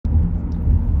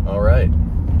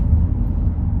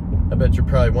bet you're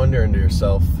probably wondering to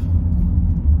yourself,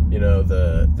 you know,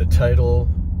 the title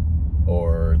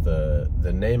or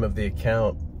the name of the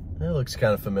account, it looks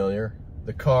kind of familiar.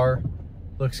 The car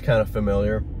looks kind of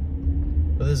familiar,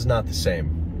 but this is not the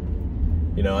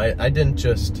same. You know, I didn't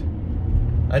just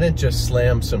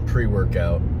slam some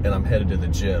pre-workout and I'm headed to the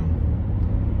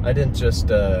gym. I didn't just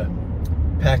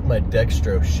pack my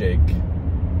dextrose shake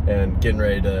and getting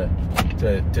ready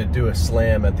to do a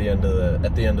slam at the end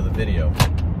of the video.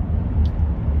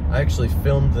 I actually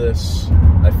filmed this.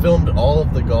 I filmed all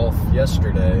of the golf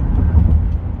yesterday,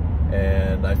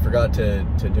 and I forgot to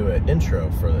do an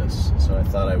intro for this, so I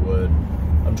thought I would.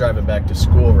 I'm driving back to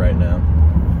school right now,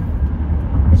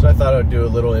 so I thought I would do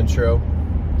a little intro.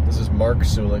 This is Mark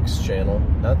Sulick's channel,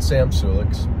 not Sam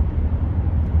Sulick's.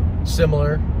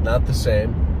 Similar, not the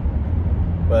same,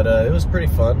 but it was pretty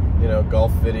fun. You know,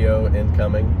 golf video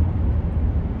incoming,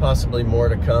 possibly more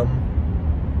to come.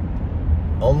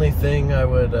 Only thing I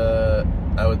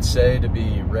would say to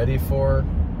be ready for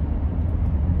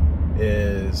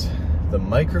is the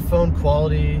microphone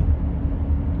quality,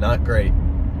 not great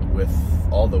with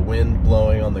all the wind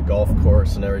blowing on the golf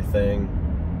course and everything.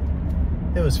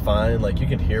 It was fine, like you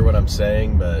can hear what I'm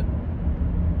saying, but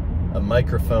a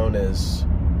microphone is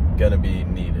gonna be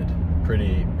needed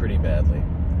pretty badly.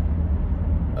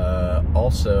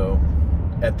 Also,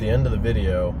 at the end of the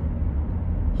video,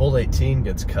 hole 18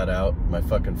 gets cut out, my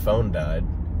fucking phone died,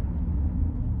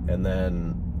 and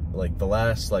then like the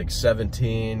last like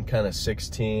 17, kind of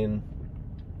 16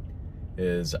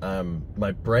 is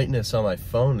my brightness on my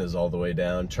phone is all the way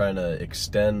down, trying to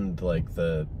extend like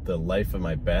the life of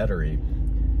my battery.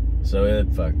 So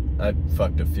I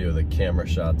fucked a few of the camera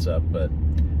shots up, but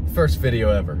first video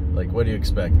ever. Like, what do you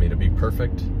expect me to be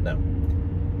perfect? No,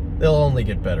 they'll only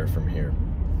get better from here.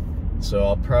 So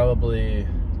I'll probably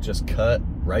just cut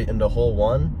right into hole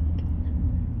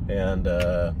 1, and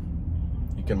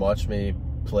you can watch me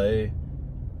play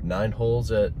 9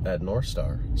 holes at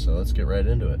Northstar. So let's get right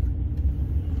into it.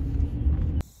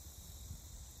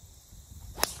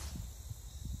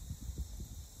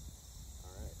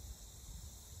 Alright,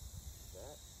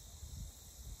 that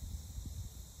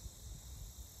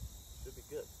should be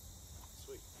good.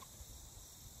 Sweet.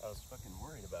 I was fucking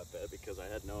worried about that because I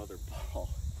had no other ball,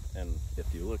 and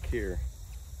if you look here,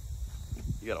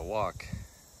 you gotta walk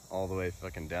all the way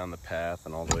fucking down the path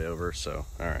and all the way over. So,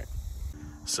 all right.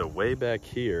 So way back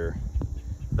here,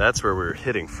 that's where we were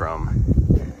hitting from.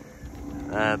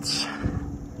 That's,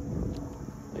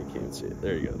 you can't see it.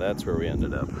 There you go. That's where we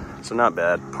ended up. So not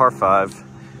bad. Par 5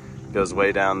 goes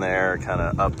way down there, kind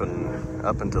of up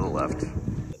and to the left. At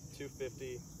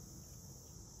 250,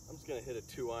 I'm just gonna hit a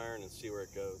 2-iron and see where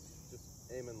it goes. Just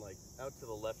aiming like out to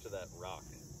the left of that rock.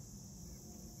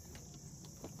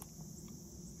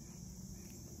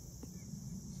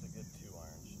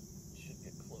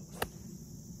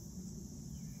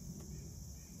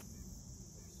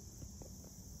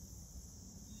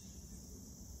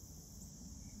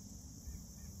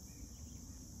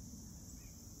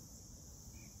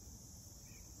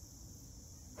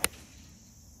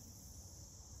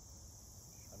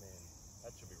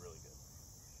 That should be really good.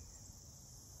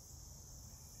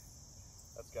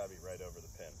 That's got to be right over the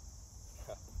pin.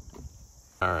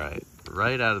 All right,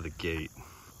 right out of the gate.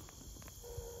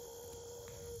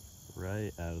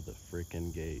 Right out of the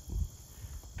freaking gate.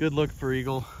 Good look for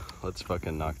eagle. Let's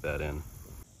fucking knock that in.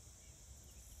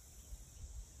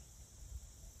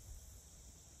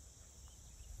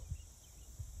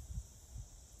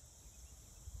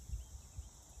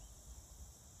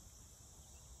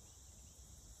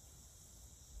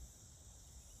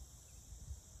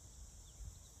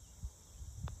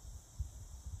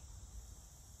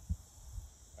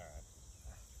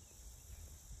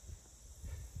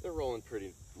 They're rolling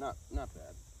pretty, not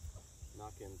bad.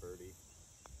 Knock in birdie.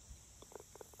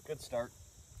 Good start.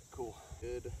 Cool.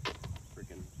 Good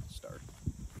freaking start.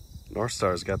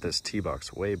 Northstar's got this tee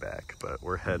box way back, but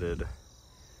we're headed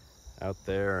out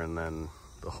there, and then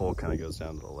the hole kind of goes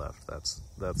down to the left. That's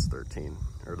 13,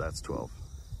 or that's 12.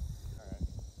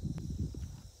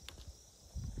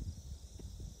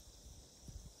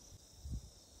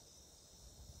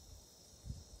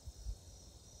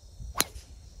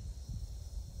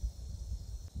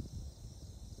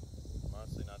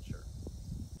 Honestly, not sure.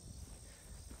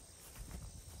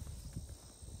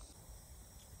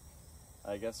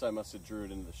 I guess I must have drew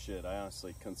it into the shit. I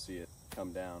honestly couldn't see it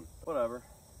come down. Whatever.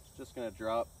 Just gonna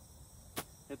drop,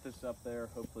 hit this up there,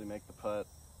 hopefully make the putt.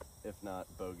 If not,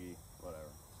 bogey, whatever.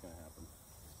 It's gonna happen.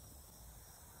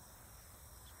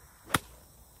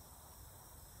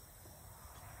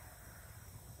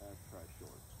 That's probably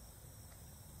short.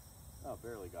 Oh,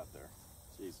 barely got there.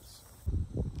 Jesus.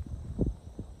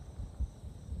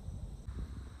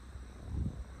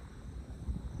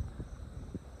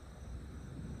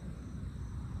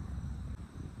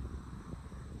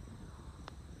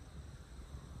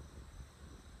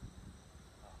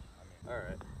 All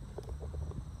right.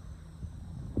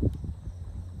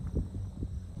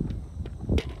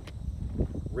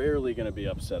 Rarely gonna be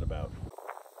upset about.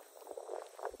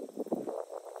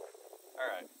 All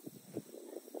right.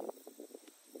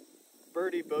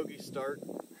 Birdie bogey start.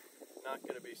 Not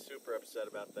gonna be super upset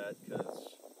about that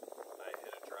because I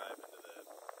hit a drive into the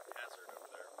hazard over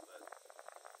there, but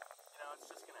you know, it's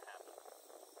just gonna happen.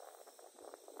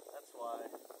 That's why,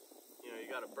 you know,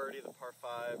 you gotta birdie the par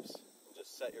fives and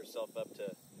just set yourself up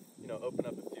to, you know, open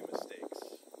up a few mistakes.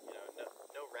 You know,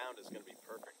 no round is gonna be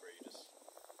perfect where you just,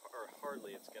 or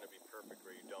hardly it's gonna be perfect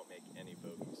where you don't make any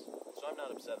bogeys. So I'm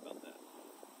not upset about that.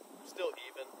 Still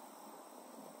even.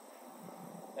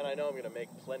 And I know I'm gonna make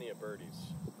plenty of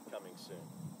birdies coming soon.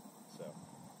 So.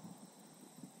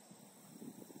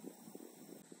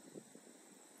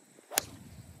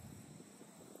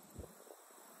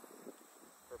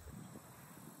 Perfect.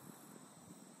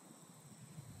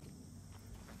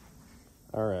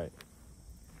 All right.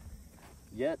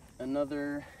 Yet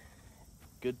another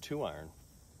good 2-iron.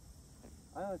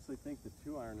 I honestly think the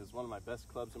 2-iron is one of my best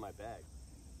clubs in my bag.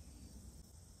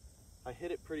 I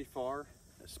hit it pretty far,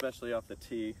 especially off the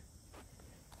tee.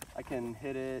 I can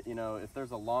hit it, you know, if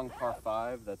there's a long par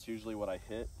 5, that's usually what I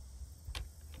hit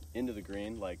into the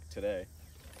green, like today.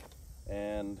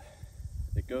 And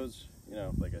it goes, you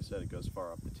know, like I said, it goes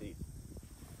far off the tee.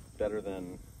 Better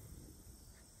than,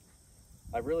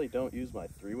 I really don't use my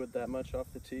 3-wood that much off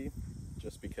the tee,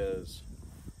 just because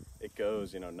it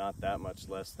goes, you know, not that much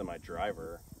less than my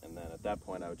driver, and then at that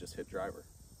point I would just hit driver.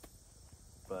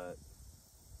 But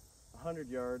 100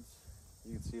 yards,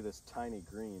 you can see this tiny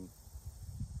green,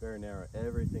 very narrow,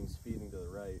 everything's feeding to the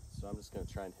right, so I'm just going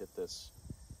to try and hit this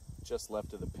just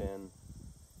left of the pin.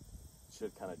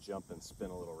 Should kind of jump and spin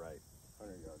a little right.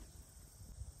 100 yards.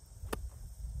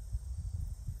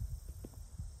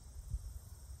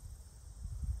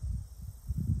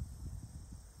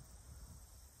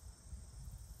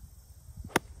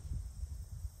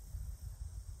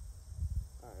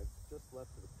 Alright, just left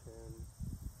of the pin.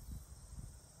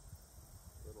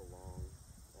 A little long.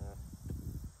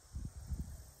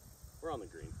 We're on the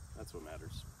green. That's what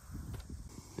matters.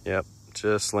 Yep,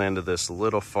 just landed this a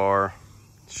little far.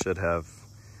 Should have,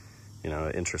 you know,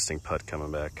 an interesting putt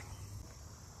coming back.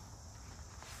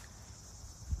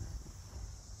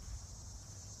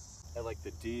 At like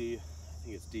the I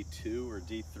think it's D2 or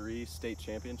D3 state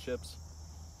championships,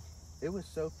 it was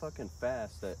so fucking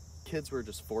fast that kids were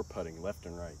just 4-putting left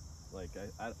and right. Like,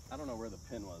 I don't know where the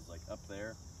pin was, like up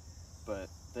there, but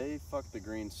they fucked the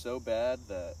green so bad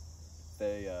that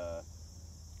they,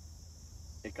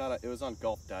 it was on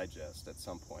Golf Digest at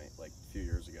some point, like a few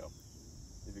years ago.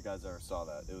 If you guys ever saw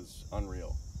that, it was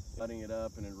unreal. Putting it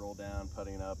up and then roll down,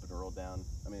 putting it up and roll down.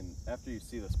 I mean, after you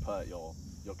see this putt, you'll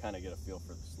kind of get a feel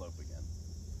for the slope again.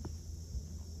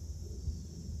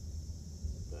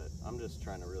 But I'm just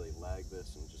trying to really lag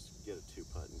this and just get a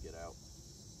 2-putt and get out.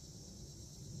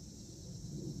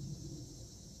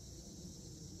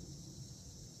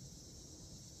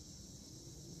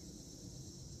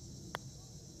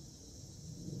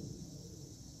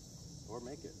 Or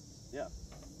make it. Yeah.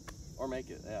 Or make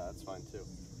it. Yeah, that's fine too.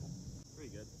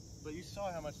 Pretty good. But you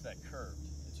saw how much that curved.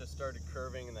 It just started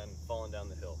curving and then falling down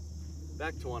the hill.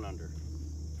 Back to 1 under.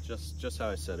 Just how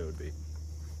I said it would be.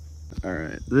 All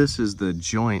right, this is the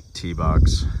joint tee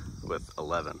box with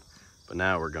 11, but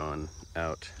now we're going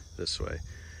out this way.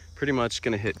 Pretty much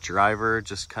gonna hit driver,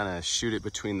 just kind of shoot it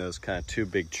between those kind of 2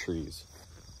 big trees.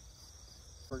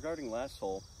 Regarding last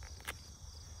hole,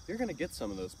 you're gonna get some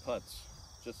of those putts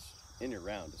just in your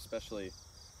round, especially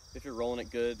if you're rolling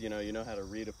it good, you know how to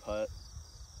read a putt.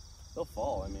 They'll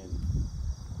fall. I mean,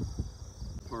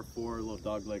 par 4, a little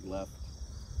dog leg left.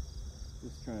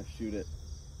 Just trying to shoot it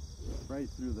right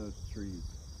through those trees.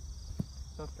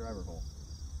 Tough driver hole.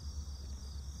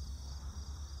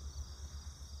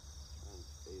 Try and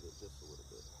fade it just a little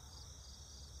bit.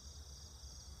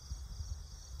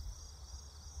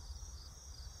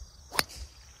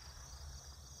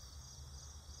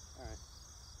 Alright,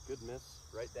 good miss,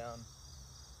 right down.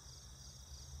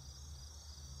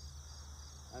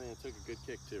 I mean, it took a good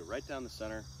kick too. Right down the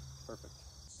center, perfect.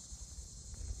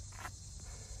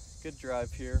 Good drive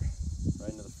here,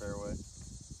 right into the fairway.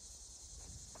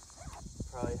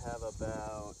 Probably have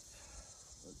about,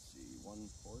 let's see,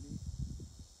 140?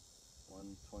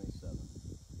 127.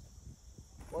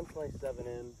 127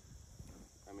 in.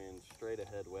 I mean, straight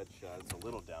ahead wedge shot. It's a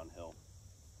little downhill.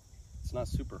 it's not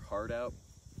super hard out.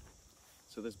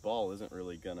 So this ball isn't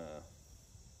really gonna,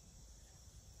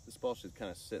 this ball should kind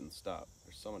of sit and stop.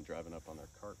 There's someone driving up on their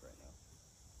cart right now.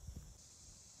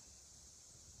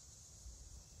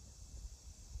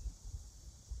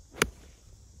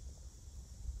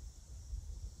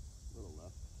 A little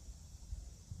left.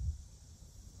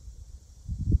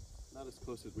 Not as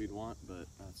close as we'd want, but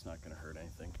that's not gonna hurt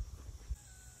anything.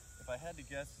 If I had to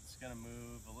guess, it's gonna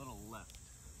move a little left,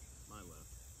 my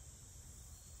left.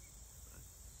 But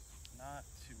not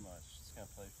too much. It's gonna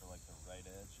play for like the right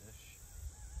edge-ish.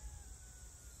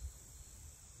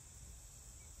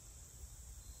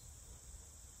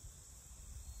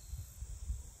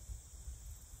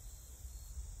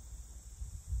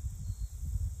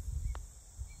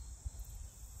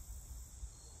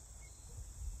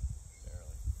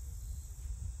 Barely.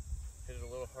 Hit it a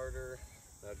little harder,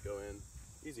 that'd go in.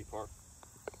 Easy par.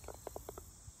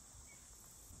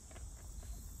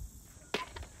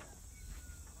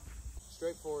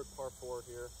 Straightforward par 4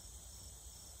 here.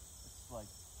 It's like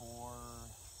 4,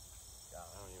 God,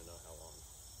 I don't even know how long.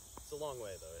 It's a long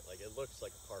way though. It looks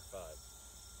like a par 5.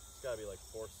 It's gotta be like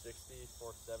 460,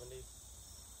 470.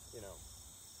 You know,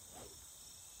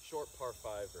 short par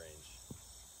 5 range.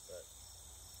 But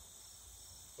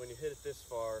when you hit it this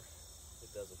far,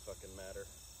 it doesn't fucking matter.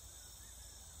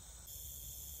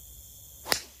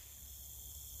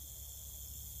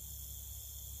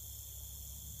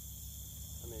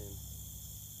 I mean,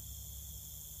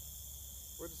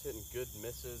 we're just hitting good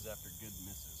misses after good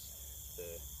misses.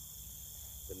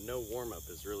 The no warm-up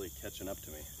is really catching up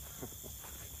to me.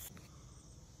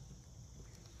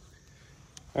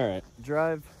 All right,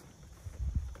 drive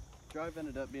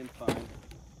ended up being fine.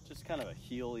 Just kind of a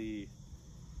heel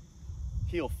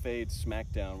fade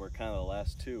smackdown were kind of the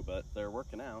last two, but they're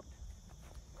working out.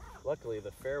 Luckily,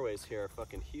 the fairways here are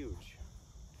fucking huge.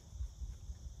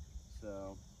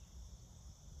 So,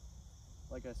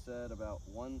 like I said, about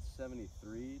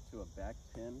 173 to a back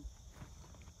pin.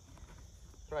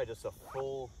 Probably just a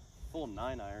full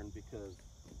 9-iron, because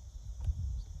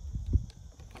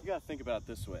you gotta think about it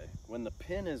this way. When the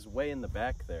pin is way in the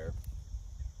back there,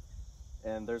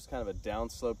 and there's kind of a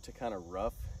downslope to kind of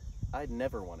rough, I'd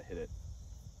never want to hit it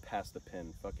past the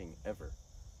pin, fucking ever.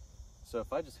 So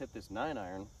if I just hit this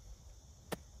 9-iron,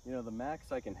 you know, the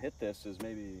max I can hit this is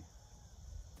maybe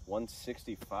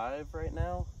 165 right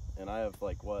now, and I have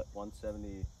like what,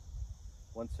 170,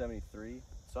 173.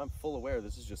 So I'm full aware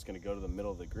this is just going to go to the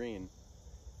middle of the green,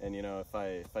 and you know, if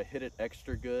I hit it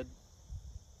extra good,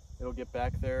 it'll get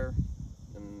back there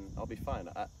and I'll be fine.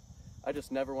 I just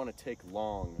never want to take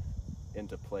long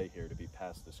into play here to be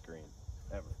past this green,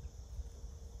 ever,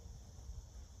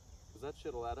 because that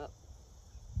shit'll add up.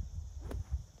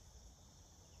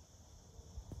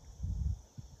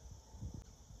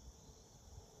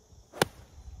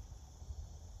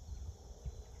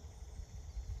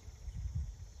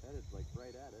 Headed like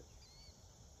right at it.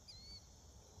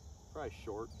 Probably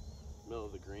short, middle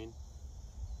of the green.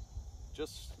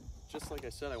 Just like I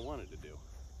said I wanted to do,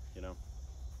 you know.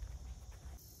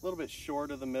 A little bit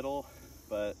short of the middle,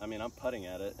 but I mean, I'm putting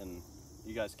at it and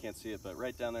you guys can't see it, but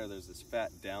right down there's this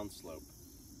fat downslope,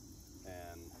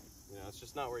 and you know, it's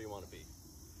just not where you want to be.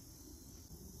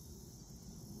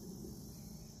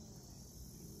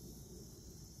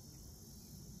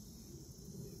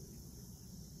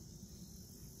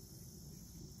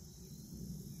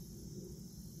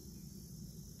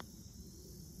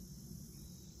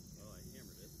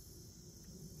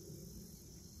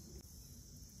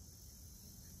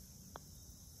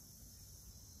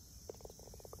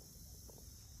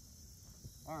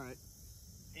 All right,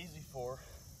 easy 4.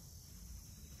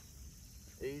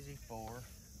 Easy 4.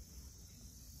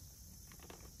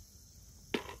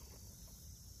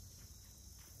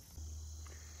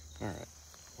 All right,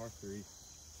 par 3,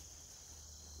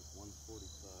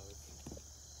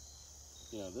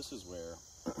 145. You know, this is where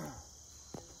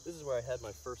I had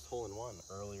my first hole-in-one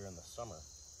earlier in the summer.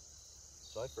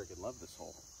 So I freaking love this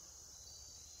hole.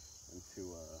 And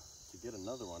to get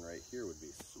another one right here would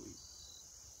be sweet.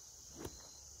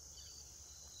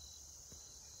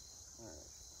 All right.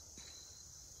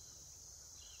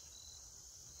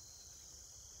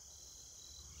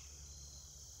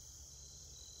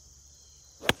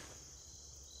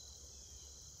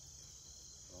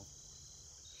 Well,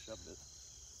 shoved it.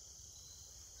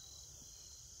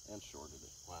 And shorted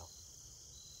it. Wow.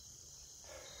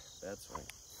 That's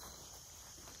right.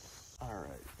 All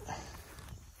right.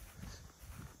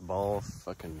 Ball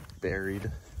fucking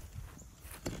buried.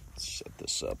 Let's set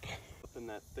this up. Nothing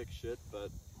that thick shit, but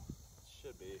it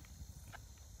should be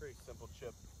pretty simple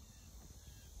chip.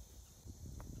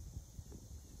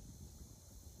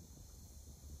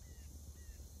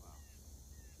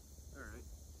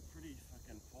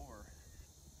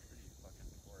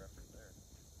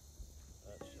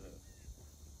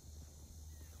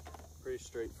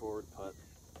 straightforward putt.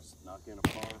 Just knock in a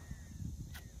par.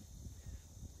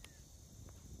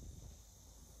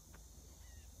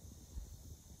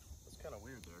 It's kind of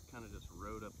weird there. It kind of just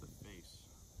rode up the face.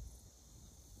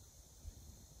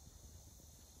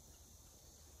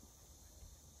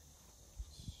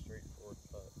 Straightforward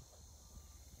putt.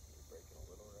 Maybe breaking a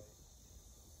little right.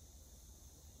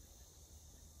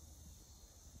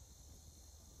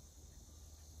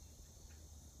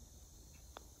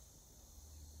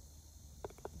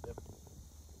 Yep.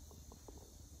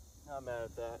 Not mad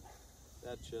at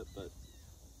that chip, but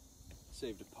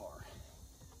saved a par.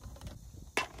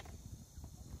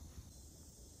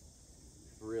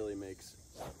 Really makes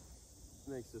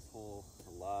this hole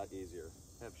a lot easier.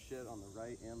 Have shit on the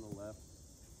right and the left.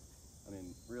 I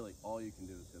mean, really, all you can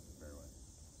do is hit the fairway.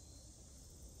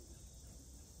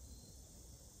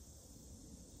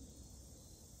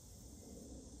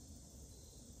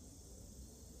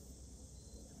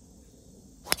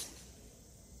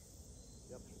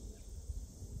 Yep.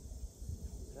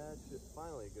 That's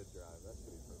finally a good drive. That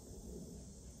should be perfect.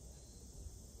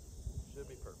 Should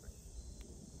be perfect.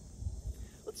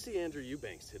 Let's see Andrew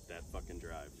Eubanks hit that fucking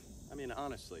drive. I mean,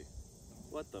 honestly,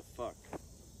 what the fuck?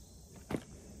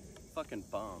 Fucking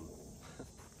bomb.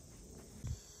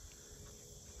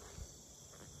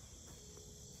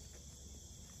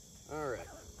 All right,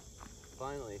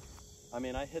 finally. I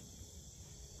mean, I hit,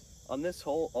 on this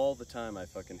hole all the time I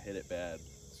fucking hit it bad.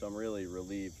 So I'm really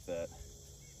relieved that I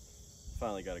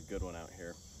finally got a good one out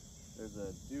here. There's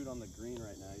a dude on the green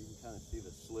right now. You can kind of see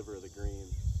the sliver of the green.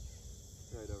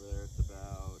 Right over there, it's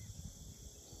about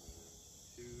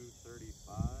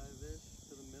 235-ish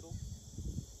to the middle.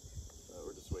 So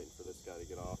we're just waiting for this guy to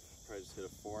get off. Probably just hit a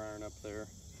 4-iron up there.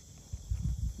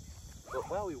 But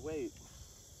while we wait,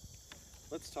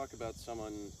 let's talk about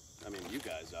someone, I mean, you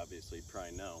guys obviously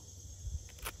probably know.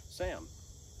 Sam.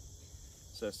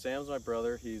 So Sam's my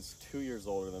brother. He's 2 years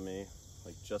older than me,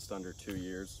 like just under 2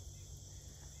 years.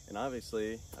 And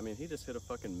obviously, I mean, he just hit a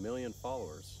fucking million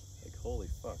followers. Like, holy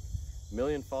fuck. 1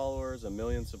 million followers, 1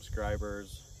 million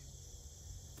subscribers.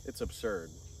 It's absurd.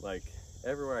 Like,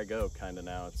 everywhere I go kind of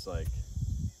now, it's like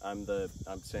I'm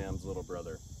Sam's little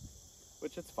brother,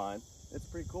 which it's fine. It's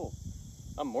pretty cool.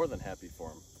 I'm more than happy for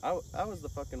him. I was the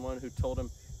fucking one who told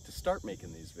him to start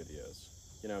making these videos.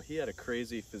 You know, he had a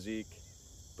crazy physique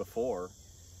before.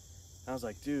 I was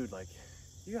like, dude, like,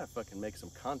 you gotta fucking make some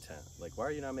content. Like, why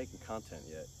are you not making content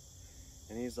yet?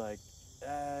 And he's like,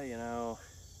 you know,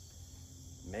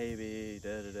 maybe,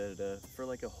 For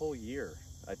like a whole year,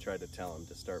 I tried to tell him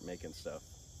to start making stuff.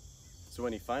 So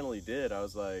when he finally did, I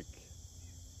was like,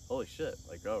 holy shit,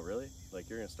 like, oh, really? Like,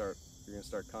 you're gonna start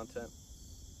content?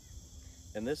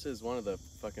 And this is one of the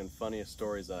fucking funniest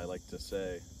stories that I like to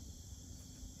say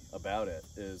about it,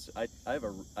 is I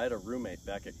had a roommate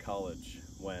back at college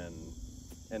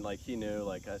and like, he knew,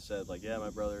 like I said, like, yeah, my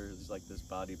brother is like this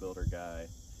bodybuilder guy.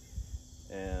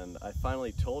 And I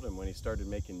finally told him when he started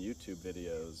making YouTube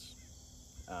videos,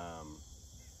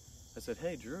 I said,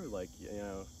 hey, Drew, like, you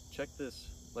know, check this.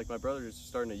 Like, my brother's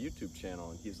starting a YouTube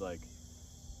channel. And he's like,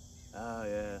 oh,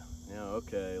 yeah, you know,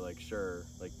 okay, like, sure.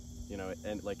 Like, you know,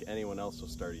 and like anyone else will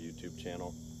start a YouTube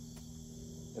channel.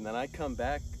 And then I come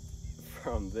back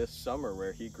from this summer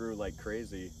where he grew like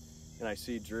crazy. And I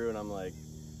see Drew and I'm like,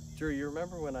 Drew, you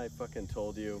remember when I fucking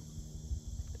told you,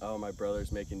 oh, my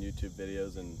brother's making YouTube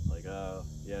videos and like, oh,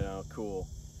 you know, cool.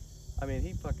 I mean,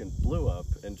 he fucking blew up,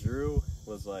 and Drew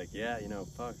was like, yeah, you know,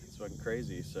 fuck, it's fucking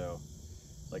crazy. So,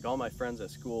 like, all my friends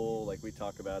at school, like, we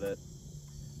talk about it.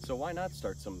 So why not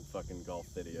start some fucking golf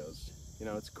videos? You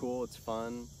know, it's cool, it's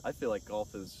fun. I feel like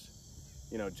golf is,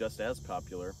 you know, just as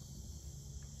popular.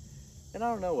 And I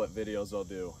don't know what videos I'll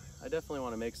do. I definitely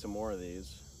want to make some more of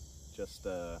these. Just,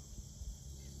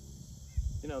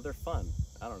 you know, they're fun.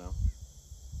 I don't know.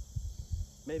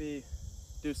 Maybe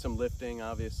do some lifting,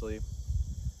 obviously.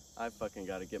 I fucking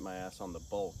got to get my ass on the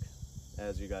bulk.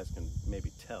 As you guys can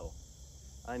maybe tell,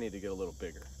 I need to get a little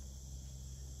bigger.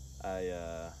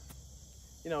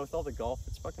 You know, with all the golf,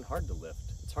 it's fucking hard to lift.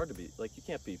 It's hard to be, like, you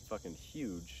can't be fucking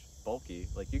huge, bulky.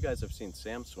 Like, you guys have seen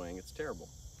Sam swing, it's terrible.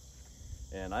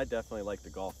 And I definitely like the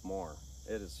golf more.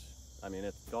 It is, I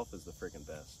mean, golf is the freaking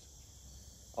best.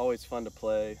 Always fun to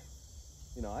play.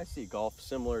 You know, I see golf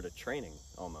similar to training,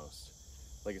 almost.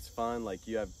 Like, it's fun, like,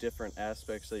 you have different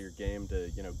aspects of your game to,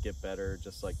 you know, get better,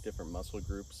 just like different muscle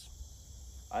groups.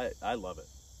 I love it,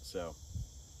 so.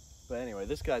 But anyway,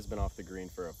 this guy's been off the green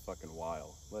for a fucking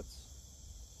while.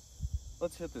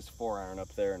 Let's hit this 4-iron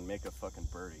up there and make a fucking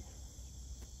birdie.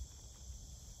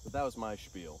 But that was my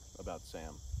spiel about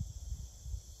Sam.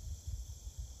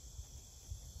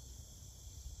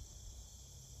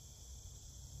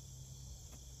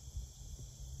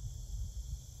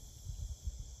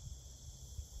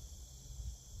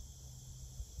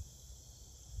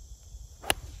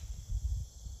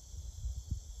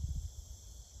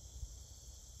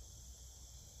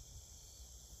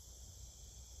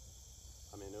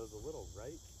 goes a little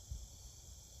right,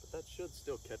 but that should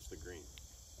still catch the green.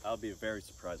 I'll be very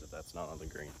surprised if that's not on the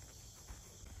green.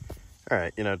 All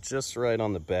right, you know, just right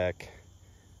on the back.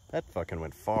 That fucking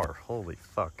went far. Holy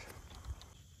fuck.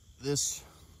 This,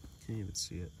 can't even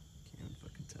see it. Can't even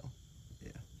fucking tell.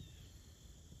 Yeah.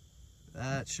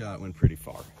 That shot went pretty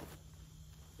far.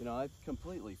 You know, I've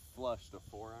completely flushed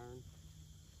a 4-iron.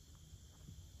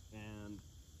 And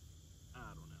I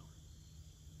don't know.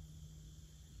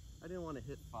 I didn't want to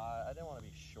hit 5. I didn't want to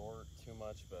be short too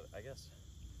much, but I guess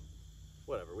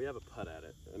whatever. We have a putt at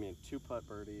it. I mean, 2-putt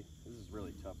birdie. This is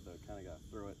really tough though. Kind of got to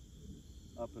throw it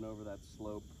up and over that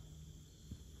slope.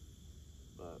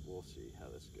 But we'll see how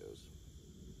this goes.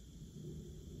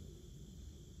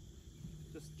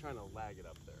 Just trying to lag it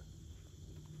up there.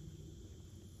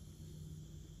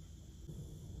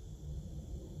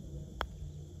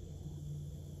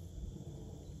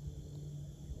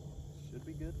 Should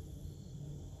be good.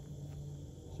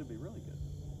 Should be really good.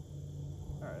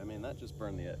 All right, I mean, that just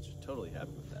burned the edge. Totally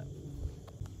happy with that.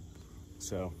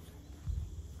 So,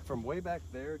 from way back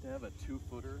there to have a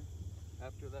 2-footer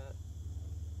after that,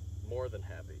 more than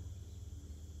happy.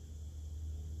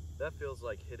 That feels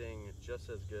like hitting just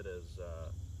as good as,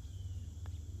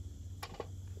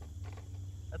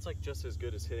 that's like just as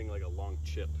good as hitting like a long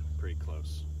chip, pretty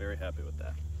close. Very happy with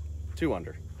that. 2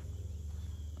 under.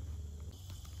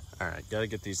 All right, gotta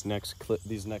get these next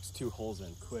 2 holes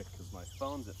in quick because my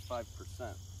phone's at 5%.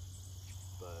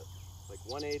 But like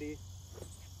 180,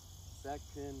 back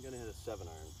pin, gonna hit a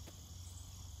 7-iron.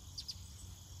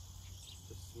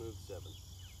 Just smooth 7.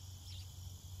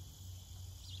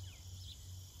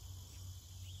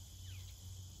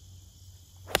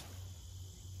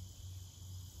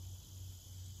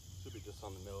 Should be just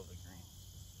on the middle of the green.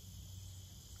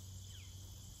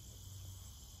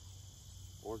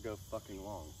 Or go fucking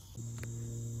long.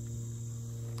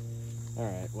 All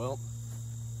right, well,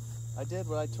 I did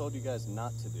what I told you guys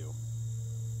not to do.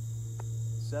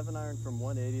 7-iron from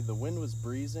 180. The wind was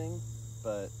breezing,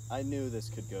 but I knew this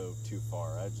could go too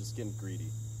far. I was just getting greedy.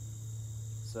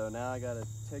 So now I gotta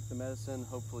take the medicine,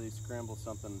 hopefully scramble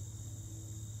something,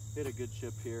 hit a good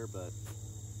chip here, but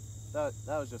that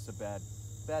was just a bad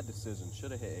decision.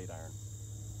 Should have hit 8-iron.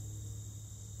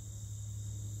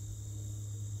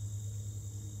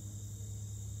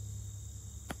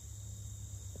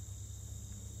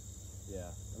 Yeah,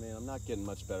 I mean, I'm not getting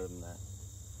much better than that.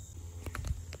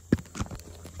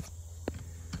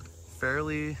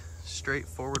 Fairly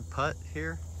straightforward putt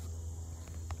here.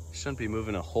 Shouldn't be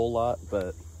moving a whole lot,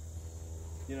 but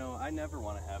you know, I never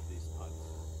want to have these putts.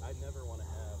 I never want to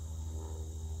have,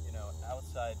 you know,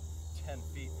 outside 10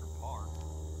 feet for par.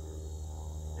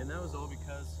 And that was all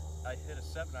because I hit a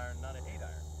 7-iron, not an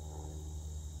 8-iron.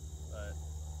 But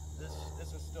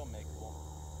this is still makeable.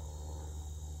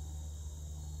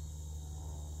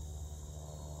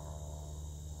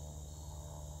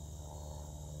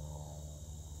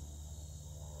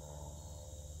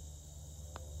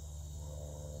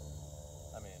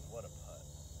 I mean, what a putt.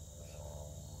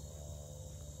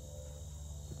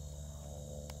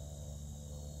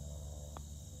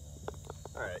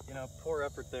 All right, you know, poor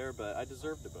effort there, but I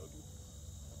deserved a bogey.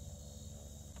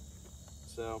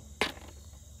 So,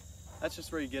 that's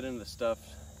just where you get into the stuff.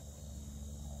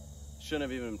 Shouldn't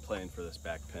have even been playing for this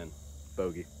back pin.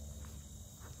 Bogey.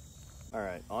 All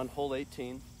right, on hole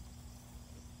 18,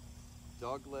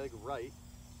 dog leg right.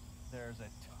 There's a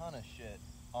ton of shit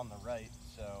on the right,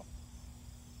 so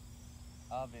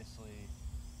obviously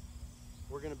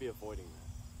we're gonna be avoiding that.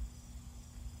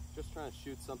 Just trying to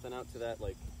shoot something out to that,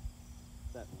 like,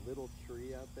 that little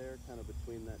tree out there, kind of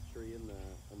between that tree and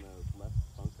the left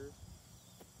bunker.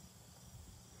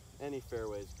 Any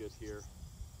fairway is good here,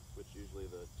 which usually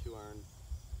the 2-iron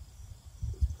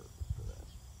is perfect for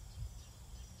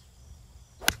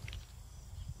that.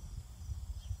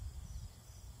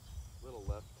 Little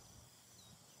left.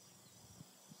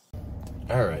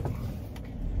 All right,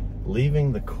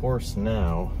 leaving the course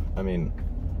now. I mean,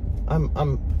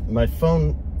 my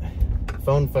phone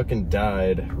fucking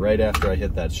died right after I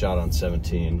hit that shot on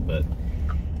 17, but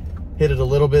hit it a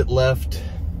little bit left.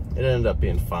 It ended up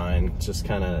being fine. Just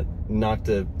kind of knocked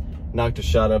a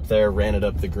shot up there, ran it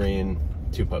up the green,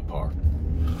 2-putt par.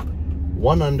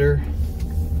 1 under.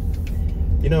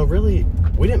 You know, really,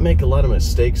 we didn't make a lot of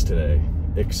mistakes today,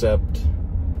 except,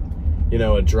 you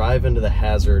know, a drive into the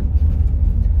hazard,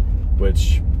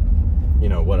 which, you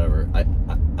know, whatever. I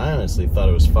honestly thought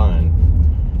it was fine.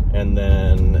 And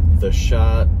then the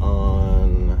shot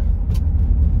on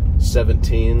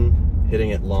 17, hitting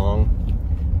it long.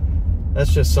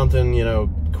 That's just something, you know,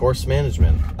 course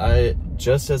management.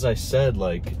 Just as I said,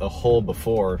 like, a hole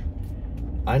before,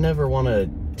 I never want to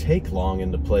take long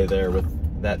into play there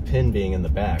with that pin being in the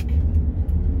back.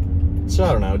 So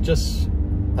I don't know, just,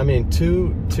 I mean,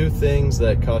 two things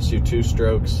that cost you 2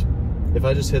 strokes. If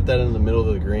I just hit that in the middle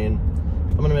of the green,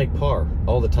 I'm gonna make par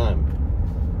all the time.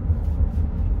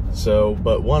 So,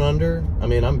 but 1 under, I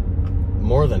mean, I'm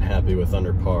more than happy with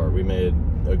under par. We made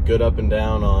a good up and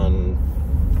down on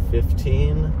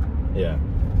 15. Yeah,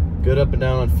 good up and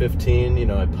down on 15. You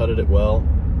know, I putted it well.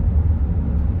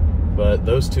 But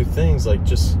those 2 things, like,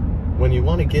 just when you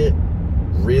want to get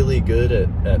really good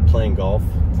at playing golf,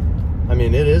 I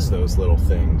mean, it is those little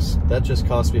things. That just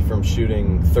cost me from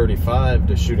shooting 35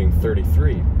 to shooting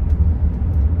 33.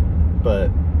 But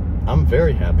I'm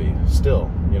very happy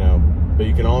still, you know, but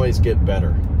you can always get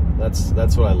better.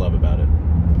 That's what I love about it.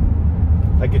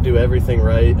 I could do everything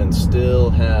right and still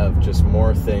have just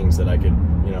more things that I could,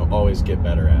 you know, always get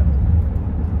better at.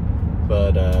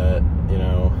 But, you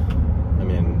know, I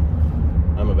mean,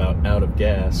 I'm about out of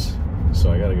gas,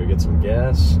 so I gotta go get some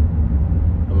gas.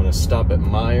 I'm gonna stop at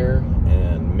Meijer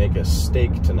and make a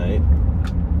steak tonight.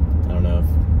 I don't know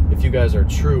if you guys are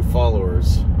true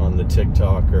followers on the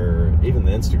TikTok or even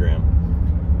the Instagram.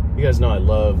 You guys know I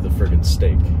love the friggin'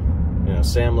 steak. You know,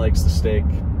 Sam likes the steak,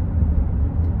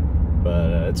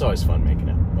 but it's always fun making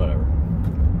it, whatever.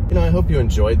 You know, I hope you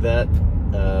enjoyed that.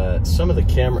 Some of the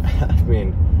camera, I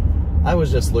mean, I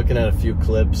was just looking at a few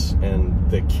clips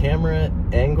and the camera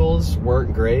angles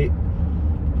weren't great.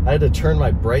 I had to turn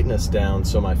my brightness down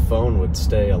so my phone would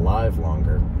stay alive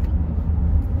longer.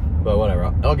 But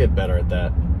whatever, I'll get better at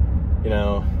that. You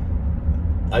know,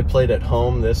 I played at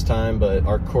home this time, but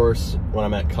our course when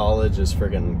I'm at college is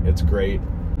friggin', it's great.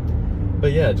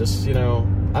 But yeah, just, you know,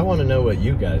 I want to know what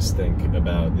you guys think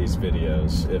about these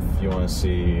videos. If you want to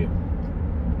see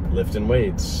lifting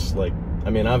weights, like,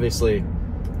 I mean, obviously,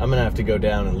 I'm going to have to go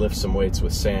down and lift some weights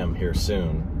with Sam here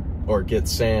soon. Or get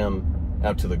Sam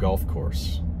out to the golf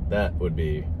course. That would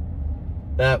be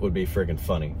friggin'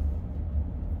 funny.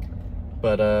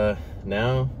 But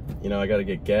now, you know, I got to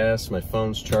get gas, my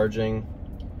phone's charging,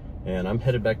 and I'm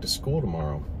headed back to school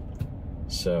tomorrow.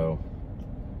 So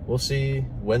we'll see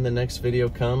when the next video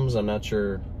comes. I'm not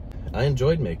sure. I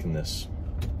enjoyed making this,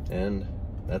 and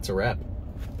that's a wrap.